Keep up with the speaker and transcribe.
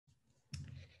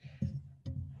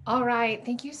All right.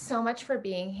 Thank you so much for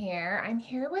being here. I'm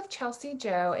here with Chelsi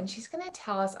Jo, and she's going to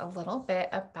tell us a little bit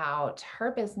about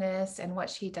her business and what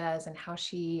she does and how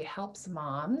she helps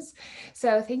moms.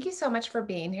 So, thank you so much for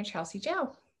being here, Chelsi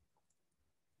Jo.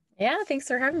 Yeah, thanks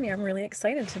for having me. I'm really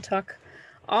excited to talk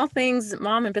all things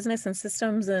mom and business and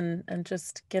systems and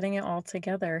just getting it all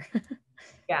together.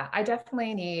 Yeah, I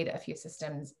definitely need a few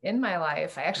systems in my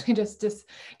life. I actually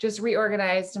just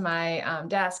reorganized my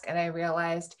desk, and I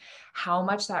realized how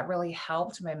much that really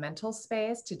helped my mental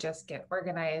space to just get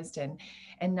organized and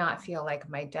not feel like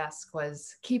my desk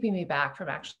was keeping me back from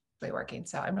actually working.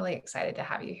 So I'm really excited to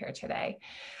have you here today.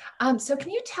 So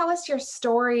can you tell us your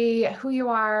story, who you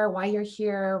are, why you're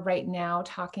here right now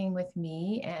talking with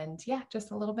me, and yeah,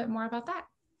 just a little bit more about that.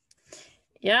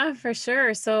 Yeah, for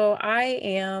sure. So I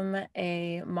am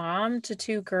a mom to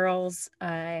two girls.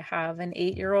 I have an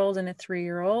 8-year-old and a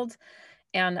 3-year-old.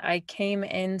 And I came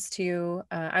into,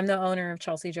 I'm the owner of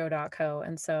Chelsi Jo Co.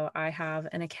 And so I have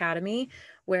an academy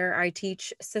where I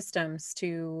teach systems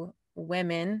to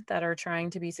women that are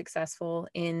trying to be successful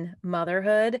in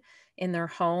motherhood, in their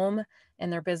home,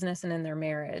 in their business, and in their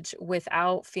marriage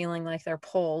without feeling like they're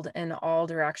pulled in all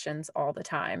directions all the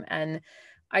time. And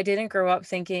I didn't grow up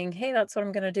thinking, hey, that's what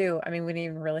I'm going to do. I mean, we didn't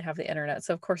even really have the internet.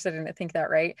 So, of course, I didn't think that,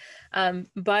 right?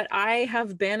 But I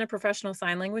have been a professional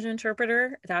sign language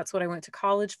interpreter. That's what I went to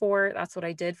college for. That's what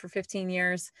I did for 15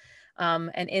 years.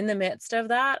 And in the midst of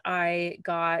that, I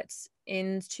got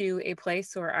into a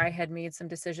place where I had made some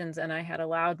decisions and I had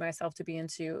allowed myself to be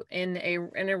in a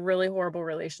really horrible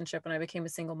relationship, and I became a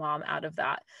single mom out of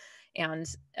that. And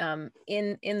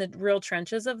in the real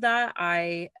trenches of that,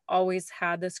 I always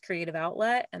had this creative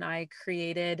outlet, and I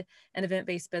created an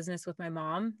event-based business with my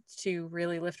mom to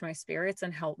really lift my spirits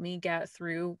and help me get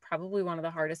through probably one of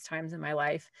the hardest times in my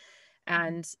life.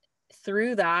 And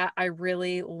through that, I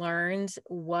really learned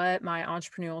what my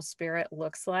entrepreneurial spirit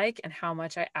looks like and how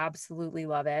much I absolutely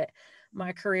love it.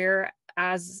 My career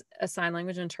as a sign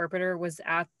language interpreter was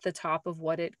at the top of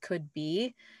what it could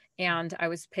be. And I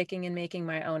was picking and making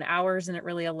my own hours, and it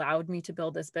really allowed me to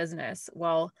build this business.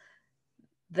 Well,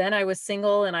 then I was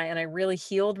single, and I really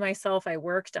healed myself. I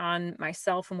worked on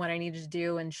myself and what I needed to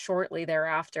do. And shortly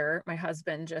thereafter, my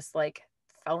husband just like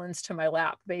fell into my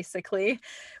lap, basically.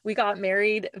 We got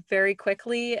married very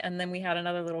quickly, and then we had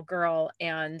another little girl.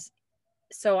 And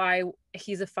so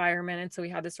he's a fireman. And so we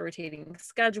had this rotating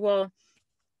schedule,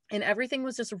 and everything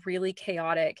was just really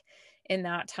chaotic in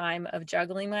that time of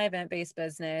juggling my event-based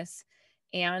business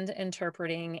and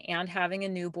interpreting and having a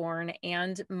newborn,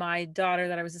 and my daughter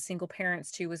that I was a single parent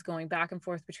to was going back and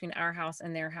forth between our house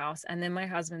and their house, and then my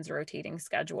husband's rotating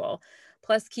schedule,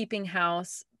 plus keeping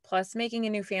house, plus making a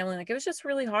new family. Like, it was just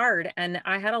really hard. And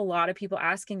I had a lot of people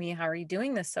asking me, how are you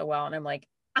doing this so well? And I'm like,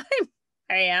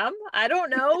 I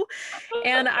don't know.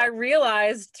 And I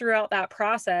realized throughout that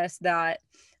process that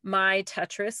my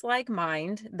Tetris like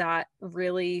mind that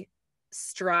really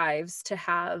strives to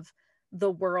have the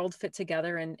world fit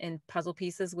together in puzzle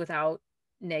pieces without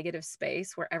negative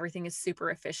space, where everything is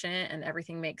super efficient and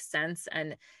everything makes sense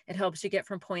and it helps you get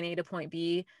from point A to point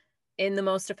B in the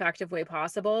most effective way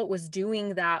possible, was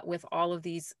doing that with all of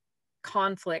these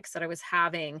conflicts that I was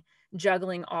having,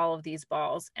 juggling all of these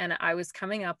balls. And I was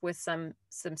coming up with some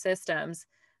systems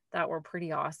that were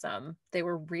pretty awesome. They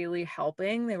were really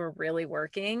helping, they were really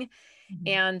working. Mhm.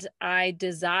 And I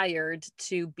desired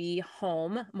to be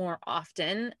home more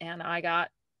often. And I got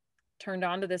turned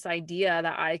on to this idea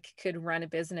that I could run a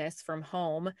business from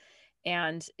home.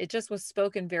 And it just was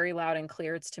spoken very loud and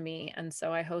clear to me. And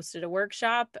so I hosted a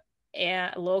workshop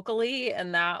locally,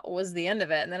 and that was the end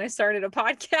of it. And then I started a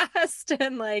podcast,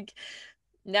 and like,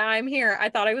 now I'm here. I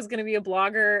thought I was going to be a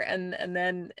blogger, and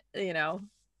then,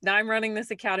 now I'm running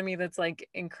this academy that's like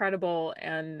incredible.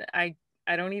 And I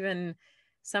don't even,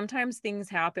 sometimes things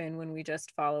happen when we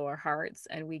just follow our hearts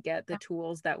and we get the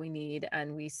tools that we need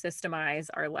and we systemize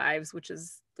our lives, which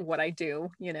is what I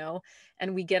do,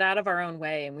 and we get out of our own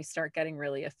way and we start getting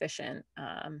really efficient.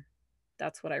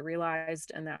 That's what I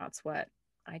realized, and that's what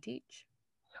I teach.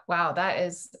 Wow, that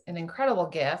is an incredible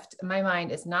gift. My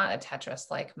mind is not a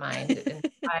Tetris-like mind.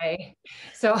 And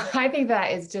so I think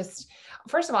that is just,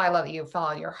 first of all, I love that you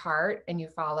followed your heart and you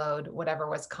followed whatever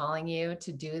was calling you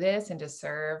to do this and to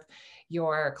serve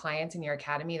your clients in your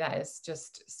academy. That is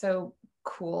just so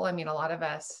cool. I mean, a lot of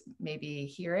us maybe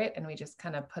hear it and we just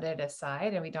kind of put it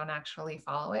aside and we don't actually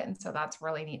follow it. And so that's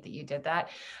really neat that you did that,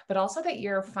 but also that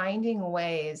you're finding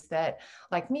ways that,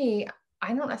 like me,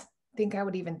 I don't think I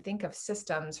would even think of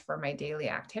systems for my daily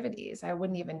activities. I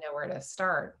wouldn't even know where to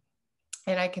start.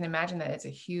 And I can imagine that it's a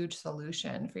huge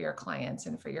solution for your clients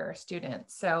and for your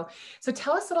students. So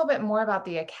tell us a little bit more about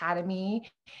the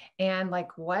Academy and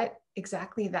like what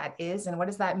exactly that is and what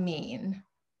does that mean?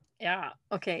 Yeah.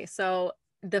 Okay. So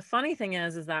the funny thing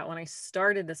is that when I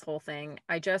started this whole thing,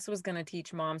 I just was going to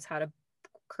teach moms how to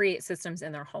create systems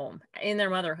in their home, in their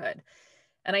motherhood.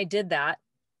 And I did that.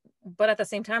 But at the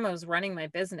same time, I was running my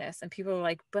business, and people were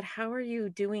like, but how are you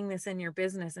doing this in your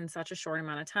business in such a short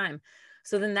amount of time?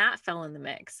 So then that fell in the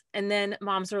mix. And then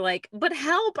moms were like, but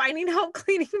help, I need help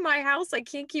cleaning my house. I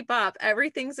can't keep up.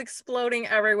 Everything's exploding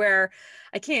everywhere.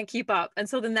 I can't keep up. And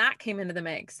so then that came into the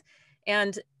mix.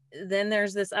 And then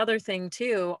there's this other thing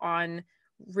too on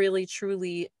really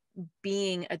truly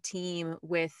being a team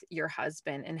with your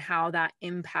husband and how that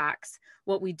impacts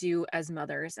what we do as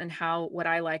mothers, and how, what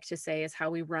I like to say is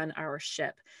how we run our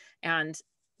ship. And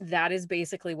that is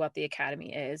basically what the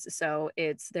Academy is. So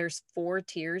there's 4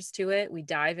 tiers to it. We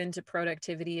dive into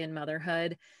productivity and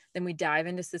motherhood, then we dive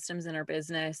into systems in our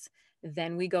business,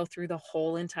 then we go through the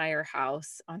whole entire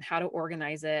house on how to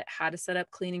organize it, how to set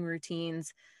up cleaning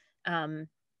routines,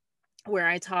 where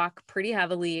I talk pretty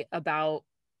heavily about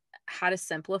how to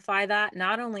simplify that,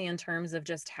 not only in terms of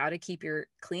just how to keep your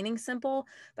cleaning simple,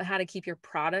 but how to keep your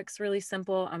products really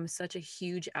simple. I'm such a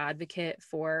huge advocate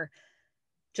for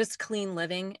just clean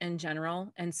living in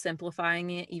general and simplifying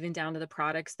it even down to the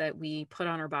products that we put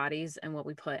on our bodies and what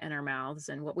we put in our mouths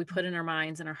and what we put in our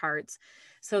minds and our hearts.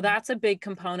 So that's a big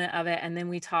component of it. And then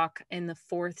we talk in the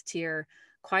 4th tier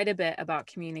quite a bit about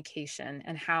communication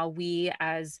and how we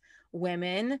as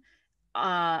women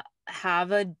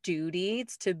have a duty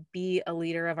to be a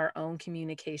leader of our own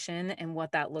communication, and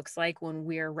what that looks like when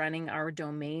we're running our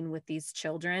domain with these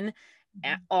children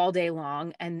all day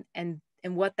long, and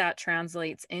what that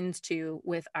translates into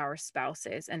with our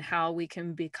spouses, and how we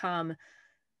can become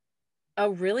a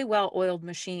really well-oiled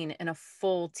machine and a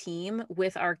full team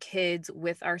with our kids,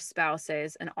 with our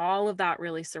spouses, and all of that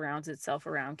really surrounds itself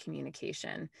around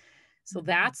communication. So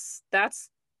that's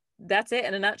it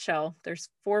in a nutshell. There's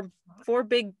four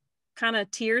big kind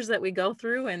of tiers that we go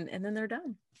through, and then they're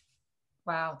done.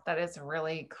 Wow, that is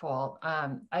really cool.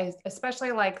 I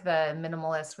especially like the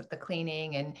minimalist with the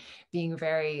cleaning and being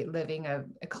living a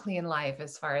clean life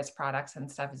as far as products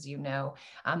and stuff, as you know.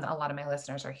 A lot of my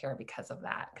listeners are here because of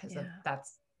that, because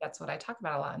that's what I talk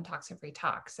about a lot in Toxin-Free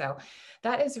Talk. So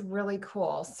that is really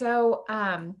cool. So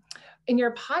in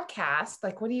your podcast,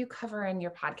 like what do you cover in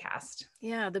your podcast?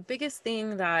 Yeah, the biggest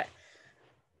thing that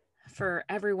for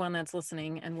everyone that's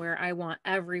listening, and where I want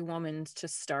every woman to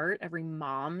start, every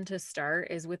mom to start,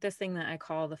 is with this thing that I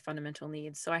call the fundamental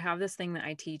needs. So I have this thing that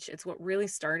I teach. It's what really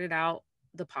started out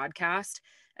the podcast,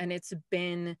 and it's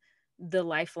been the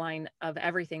lifeline of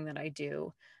everything that I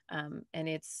do. And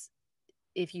it's,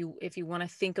 if you want to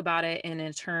think about it in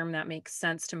a term that makes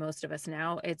sense to most of us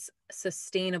now, it's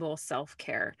sustainable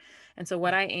self-care. And so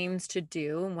what I aim to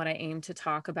do and what I aim to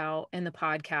talk about in the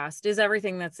podcast is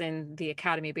everything that's in the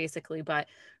Academy basically, but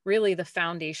really the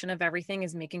foundation of everything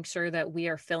is making sure that we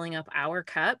are filling up our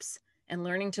cups and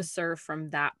learning to serve from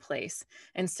that place,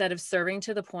 instead of serving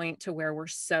to the point to where we're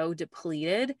so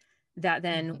depleted that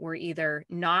then we're either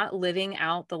not living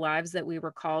out the lives that we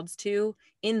were called to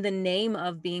in the name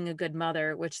of being a good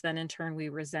mother, which then in turn we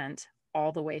resent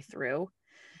all the way through.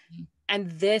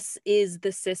 And this is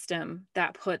the system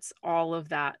that puts all of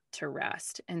that to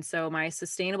rest. And so my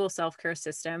sustainable self-care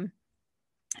system,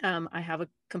 I have a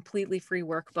completely free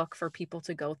workbook for people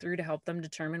to go through to help them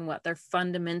determine what their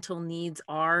fundamental needs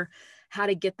are, how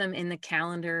to get them in the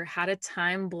calendar, how to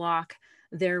time block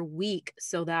their week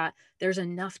so that there's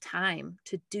enough time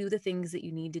to do the things that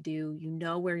you need to do. You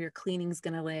know where your cleaning is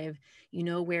going to live. You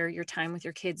know where your time with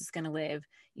your kids is going to live.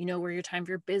 You know where your time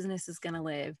for your business is going to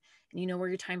live. And you know where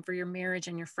your time for your marriage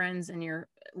and your friends and your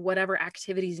whatever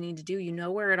activities you need to do. You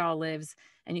know where it all lives,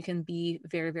 and you can be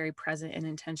very, very present and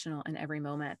intentional in every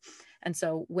moment. And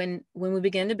so when we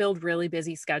begin to build really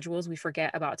busy schedules, we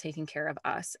forget about taking care of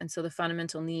us. And so the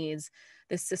fundamental needs,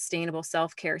 this sustainable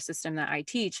self-care system that I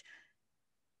teach,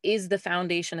 is the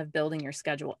foundation of building your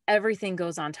schedule. Everything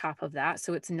goes on top of that,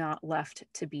 so it's not left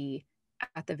to be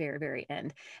at the very, very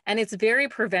end. And it's very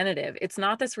preventative. It's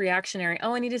not this reactionary,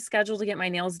 oh, I need to schedule to get my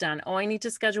nails done. Oh, I need to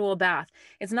schedule a bath.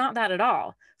 It's not that at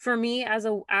all. For me as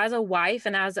a wife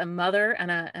and as a mother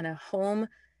and a home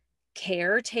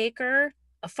caretaker,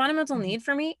 a fundamental need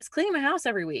for me is cleaning my house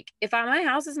every week. If my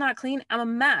house is not clean, I'm a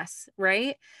mess,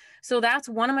 right? So that's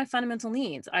one of my fundamental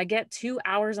needs. I get 2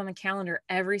 hours on the calendar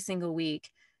every single week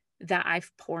that I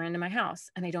pour into my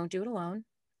house, and I don't do it alone.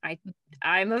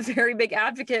 I'm a very big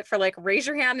advocate for, like, raise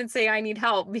your hand and say I need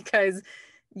help, because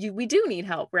we do need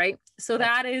help, right? So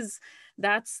that is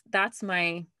that's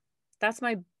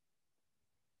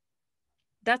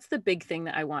the big thing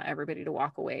that I want everybody to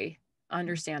walk away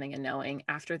understanding and knowing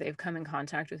after they've come in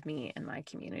contact with me and my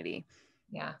community.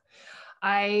 Yeah.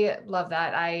 I love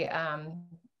that.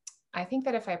 I think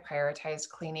that if I prioritized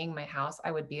cleaning my house,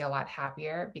 I would be a lot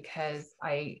happier because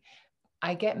I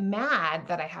get mad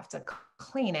that I have to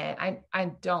clean it.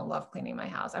 I don't love cleaning my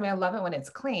house. I mean, I love it when it's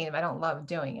clean, but I don't love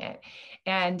doing it.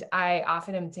 And I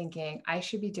often am thinking I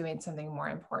should be doing something more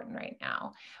important right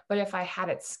now. But if I had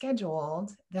it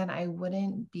scheduled, then I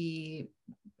wouldn't be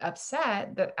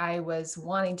upset that I was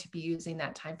wanting to be using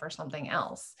that time for something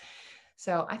else.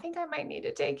 So I think I might need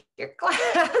to take your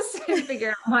class and figure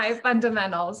out my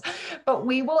fundamentals. But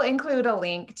we will include a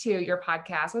link to your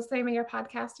podcast. What's the name of your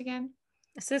podcast again?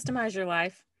 Systemize your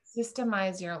life.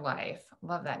 Systemize your life.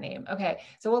 Love that name. Okay,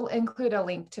 so we'll include a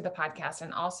link to the podcast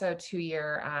and also to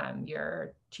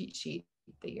your cheat sheet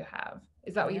that you have.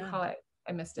 Is that what you call it?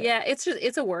 I missed it. Yeah, it's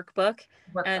a workbook,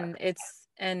 and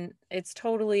it's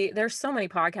totally, there's so many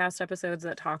podcast episodes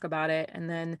that talk about it, and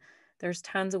then there's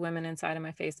tons of women inside of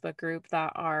my Facebook group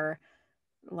that are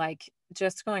like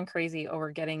just going crazy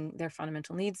over getting their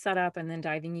fundamental needs set up and then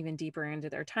diving even deeper into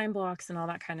their time blocks and all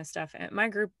that kind of stuff. And my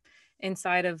group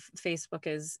inside of Facebook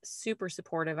is super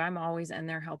supportive. I'm always in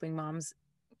there helping moms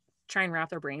try and wrap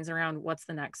their brains around what's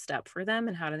the next step for them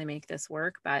and how do they make this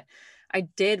work. But I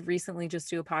did recently just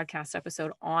do a podcast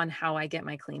episode on how I get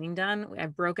my cleaning done.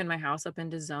 I've broken my house up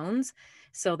into zones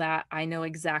so that I know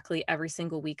exactly every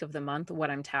single week of the month what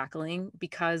I'm tackling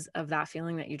because of that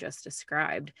feeling that you just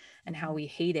described and how we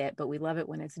hate it, but we love it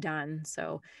when it's done.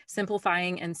 So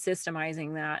simplifying and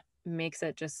systemizing that makes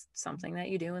it just something that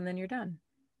you do and then you're done.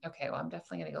 Okay, well, I'm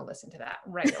definitely going to go listen to that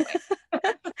right away.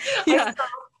 Yeah.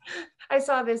 I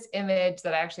saw this image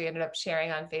that I actually ended up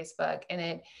sharing on Facebook,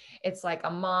 and it's like a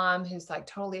mom who's like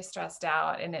totally stressed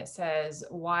out, and it says,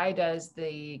 "Why does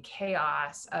the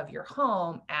chaos of your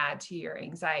home add to your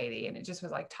anxiety?" And it just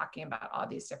was like talking about all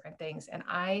these different things, and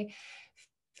I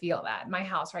feel that my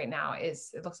house right now it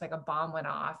looks like a bomb went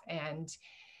off, and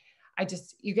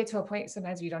you get to a point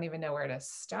sometimes you don't even know where to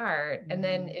start. And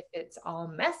then if it's all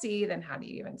messy, then how do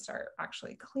you even start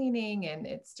actually cleaning? And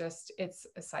it's a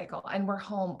cycle. And we're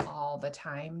home all the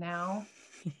time now.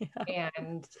 Yeah.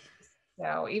 And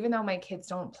so even though my kids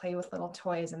don't play with little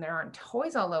toys and there aren't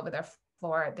toys all over their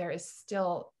floor, there is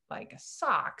still like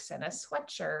socks and a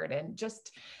sweatshirt and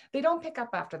just, they don't pick up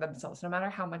after themselves no matter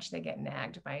how much they get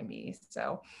nagged by me.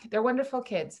 So they're wonderful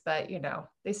kids, but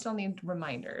they still need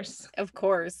reminders. Of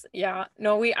course. Yeah.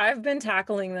 No, I've been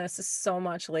tackling this so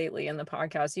much lately in the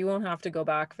podcast. You won't have to go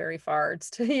back very far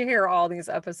to hear all these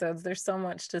episodes. There's so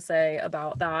much to say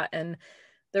about that. And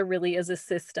there really is a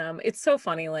system. It's so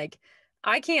funny. Like,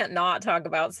 I can't not talk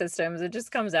about systems. It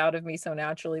just comes out of me so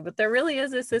naturally, but there really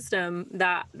is a system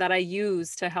that I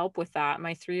use to help with that.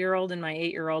 My 3-year-old and my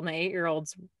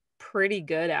 8-year-old's pretty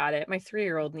good at it. My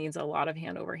 3-year-old needs a lot of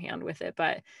hand over hand with it,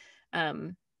 but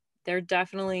they're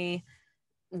definitely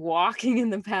walking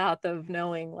in the path of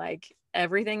knowing like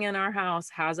everything in our house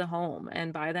has a home.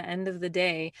 And by the end of the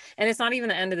day, and it's not even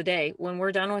the end of the day, when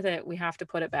we're done with it, we have to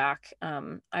put it back.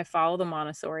 I follow the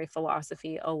Montessori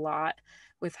philosophy a lot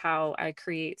with how I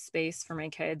create space for my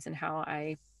kids and how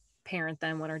I parent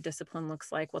them, what our discipline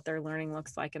looks like, what their learning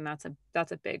looks like. And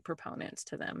that's a big proponent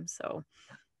to them. So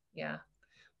yeah,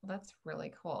 well, that's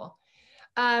really cool.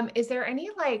 Is there any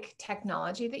like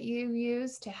technology that you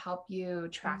use to help you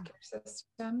track your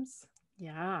systems?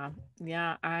 Yeah.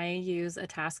 I use a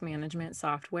task management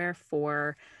software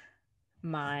for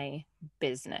my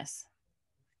business.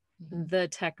 The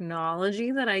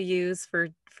technology that I use for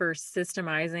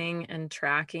systemizing and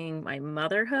tracking my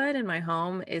motherhood and my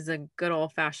home is a good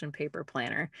old-fashioned paper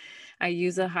planner. I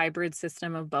use a hybrid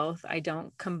system of both. I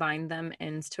don't combine them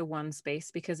into one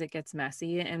space because it gets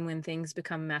messy. And when things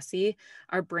become messy,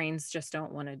 our brains just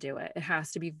don't want to do it. It has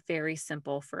to be very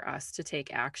simple for us to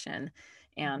take action.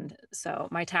 And so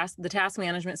the task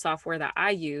management software that I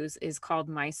use is called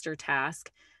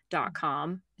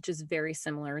MeisterTask.com, which is very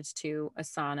similar to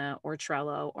Asana or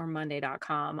Trello or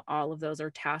Monday.com. All of those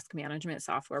are task management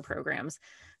software programs.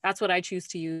 That's what I choose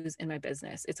to use in my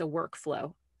business. It's a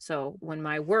workflow. So when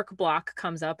my work block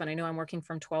comes up and I know I'm working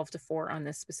from 12 to 4 on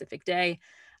this specific day,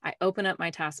 I open up my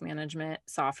task management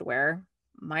software,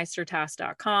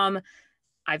 MeisterTask.com.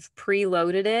 I've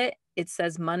preloaded it. It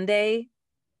says Monday,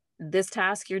 this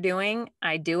task you're doing,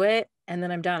 I do it, and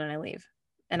then I'm done and I leave.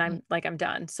 And I'm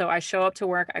done. So I show up to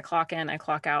work, I clock in, I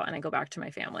clock out, and I go back to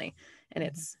my family. And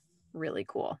it's really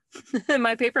cool.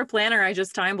 My paper planner, I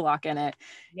just time block in it.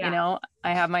 Yeah.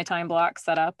 I have my time block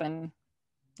set up and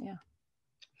yeah.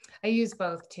 I use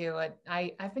both too.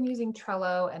 I've been using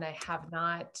Trello, and I have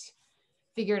not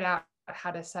figured out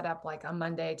how to set up like a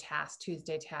Monday task,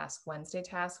 Tuesday task, Wednesday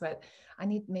task, but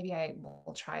maybe I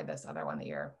will try this other one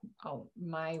that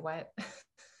my what?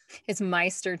 It's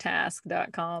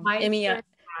meistertask.com. Meistertask.com.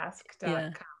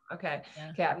 Yeah. Okay. Yeah.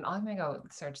 Okay. I'm going to go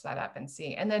search that up and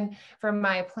see. And then for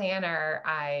my planner,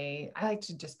 I like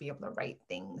to just be able to write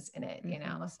things in it,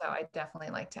 so I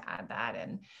definitely like to add that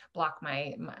and block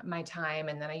my time.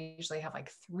 And then I usually have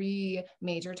like 3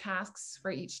 major tasks for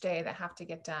each day that have to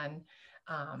get done.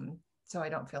 So I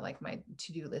don't feel like my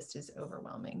to-do list is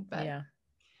overwhelming, but yeah.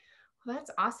 Well,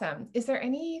 that's awesome. Is there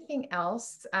anything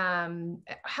else?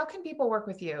 How can people work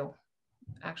with you?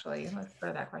 Actually, let's go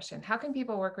to that question. How can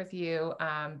people work with you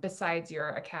besides your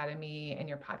academy and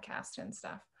your podcast and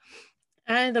stuff?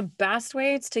 And the best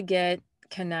ways to get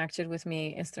connected with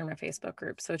me is through my Facebook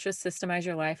group. So it's just Systemize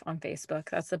Your Life on Facebook.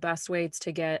 That's the best ways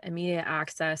to get immediate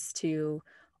access to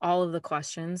all of the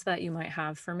questions that you might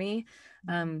have for me.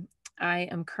 I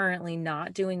am currently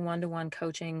not doing one-to-one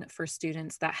coaching for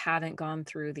students that haven't gone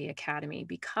through the academy,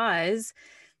 because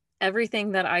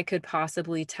everything that I could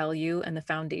possibly tell you and the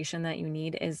foundation that you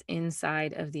need is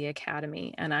inside of the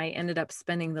academy. And I ended up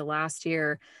spending the last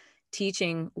year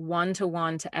teaching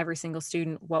one-to-one to every single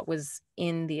student what was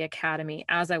in the academy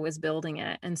as I was building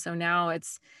it. And so now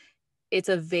it's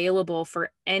available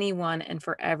for anyone and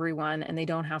for everyone, and they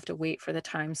don't have to wait for the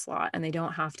time slot, and they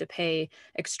don't have to pay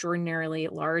extraordinarily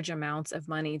large amounts of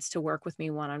money to work with me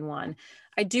one-on-one.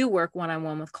 I do work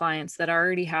one-on-one with clients that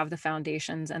already have the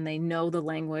foundations, and they know the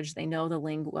language, they know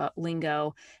the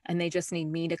lingo, and they just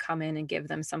need me to come in and give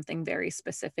them something very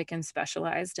specific and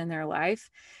specialized in their life.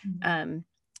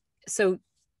 So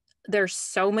there's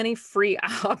so many free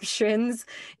options.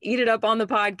 Eat it up on the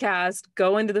podcast.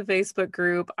 Go into the Facebook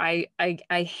group. I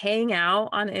hang out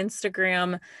on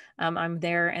Instagram. I'm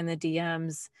there in the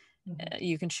DMs.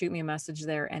 You can shoot me a message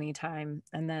there anytime.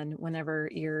 And then whenever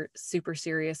you're super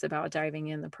serious about diving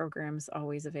in, the program's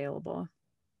always available.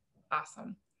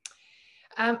 Awesome.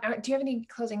 Do you have any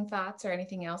closing thoughts or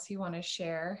anything else you want to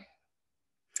share?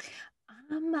 I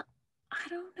don't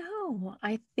know.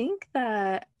 I think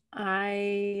that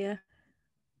I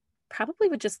probably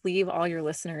would just leave all your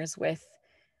listeners with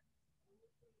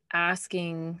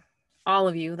asking all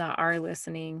of you that are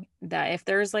listening that if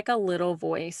there's like a little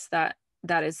voice that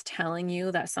is telling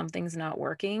you that something's not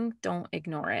working, don't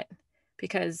ignore it.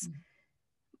 Because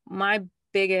my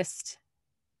biggest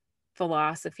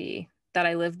philosophy that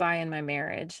I live by in my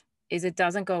marriage is it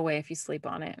doesn't go away if you sleep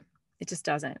on it. It just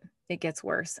doesn't. It gets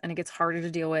worse, and it gets harder to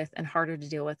deal with and harder to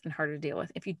deal with and harder to deal with.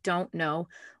 If you don't know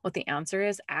what the answer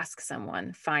is, ask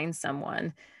someone, find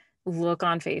someone, look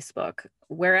on Facebook,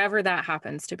 wherever that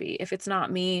happens to be. If it's not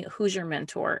me, who's your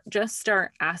mentor? Just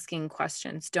start asking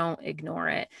questions. Don't ignore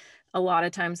it. A lot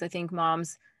of times I think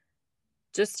moms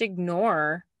just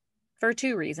ignore for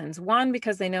 2 reasons. One,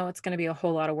 because they know it's going to be a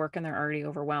whole lot of work and they're already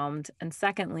overwhelmed. And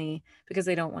secondly, because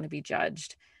they don't want to be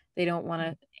judged. They don't want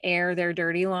to air their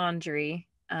dirty laundry,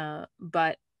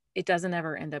 but it doesn't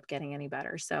ever end up getting any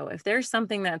better. So if there's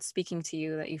something that's speaking to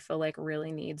you that you feel like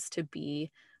really needs to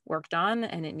be worked on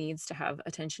and it needs to have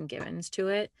attention given to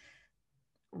it,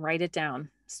 write it down,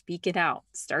 speak it out,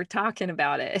 start talking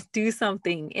about it, do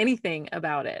something, anything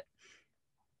about it.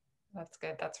 That's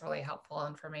good. That's really helpful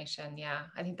information. Yeah.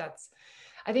 I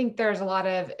think there's a lot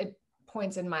of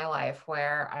points in my life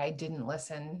where I didn't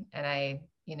listen, and I,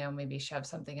 maybe shoved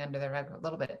something under the rug a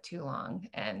little bit too long,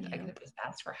 and I could have just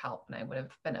asked for help and I would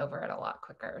have been over it a lot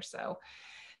quicker. So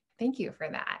thank you for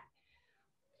that.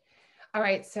 All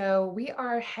right, so we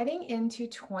are heading into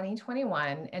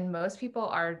 2021, and most people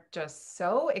are just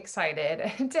so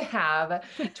excited to have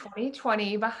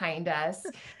 2020 behind us.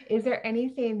 Is there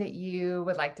anything that you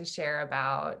would like to share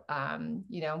about,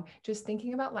 just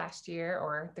thinking about last year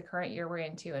or the current year we're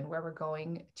into and where we're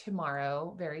going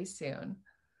tomorrow very soon?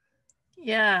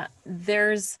 Yeah,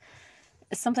 there's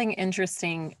something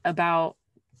interesting about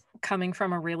coming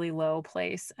from a really low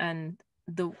place, and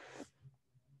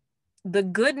the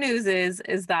good news is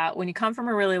that when you come from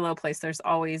a really low place, there's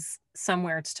always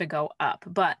somewhere to go up.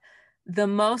 But the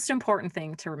most important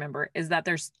thing to remember is that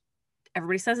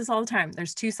everybody says this all the time,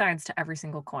 there's 2 sides to every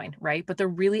single coin, right? But there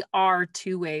really are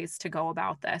 2 ways to go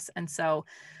about this. And so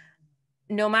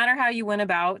no matter how you went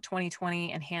about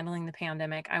 2020 and handling the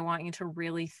pandemic, I want you to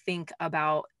really think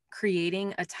about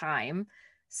creating a time,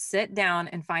 sit down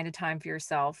and find a time for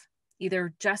yourself,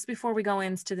 either just before we go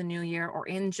into the new year or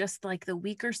in just like the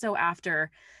week or so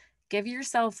after. give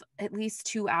yourself at least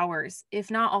 2 hours,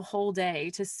 if not a whole day,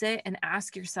 to sit and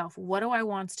ask yourself, what do I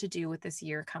want to do with this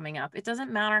year coming up? It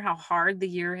doesn't matter how hard the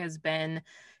year has been.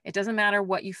 It doesn't matter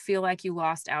what you feel like you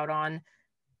lost out on.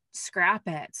 Scrap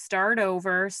it, start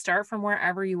over, start from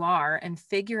wherever you are and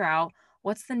figure out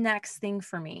what's the next thing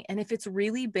for me. And if it's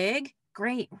really big,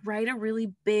 great, write a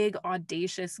really big,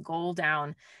 audacious goal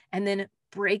down and then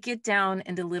break it down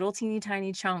into little teeny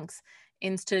tiny chunks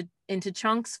into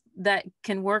chunks that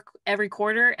can work every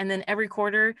quarter. And then every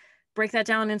quarter, break that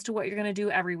down into what you're going to do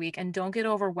every week. And don't get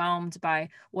overwhelmed by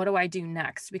what do I do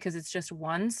next? Because it's just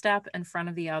one step in front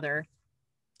of the other.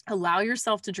 Allow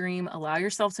yourself to dream, allow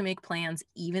yourself to make plans,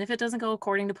 even if it doesn't go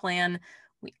according to plan.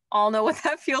 We all know what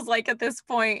that feels like at this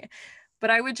point. But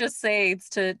I would just say it's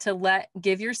to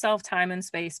give yourself time and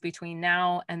space between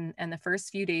now and the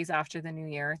first few days after the new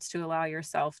year. It's to allow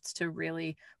yourself to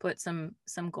really put some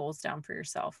goals down for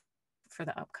yourself for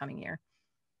the upcoming year.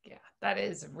 Yeah, that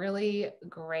is really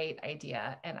great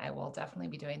idea. And I will definitely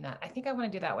be doing that. I think I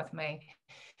want to do that with my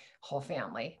whole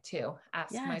family too.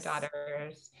 Ask my Yes.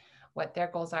 daughters what their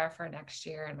goals are for next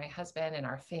year and my husband and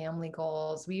our family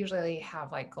goals. We usually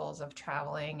have like goals of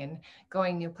traveling and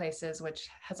going new places, which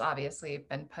has obviously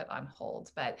been put on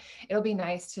hold, but it'll be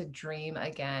nice to dream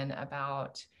again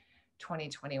about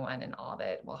 2021 and all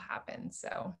that will happen.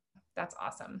 So that's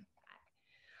awesome.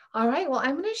 All right. Well,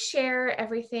 I'm going to share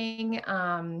everything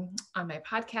on my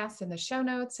podcast in the show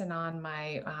notes and on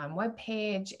my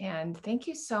webpage. And thank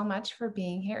you so much for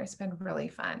being here. It's been really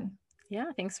fun.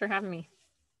 Yeah. Thanks for having me.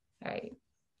 All right.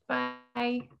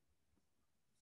 Bye.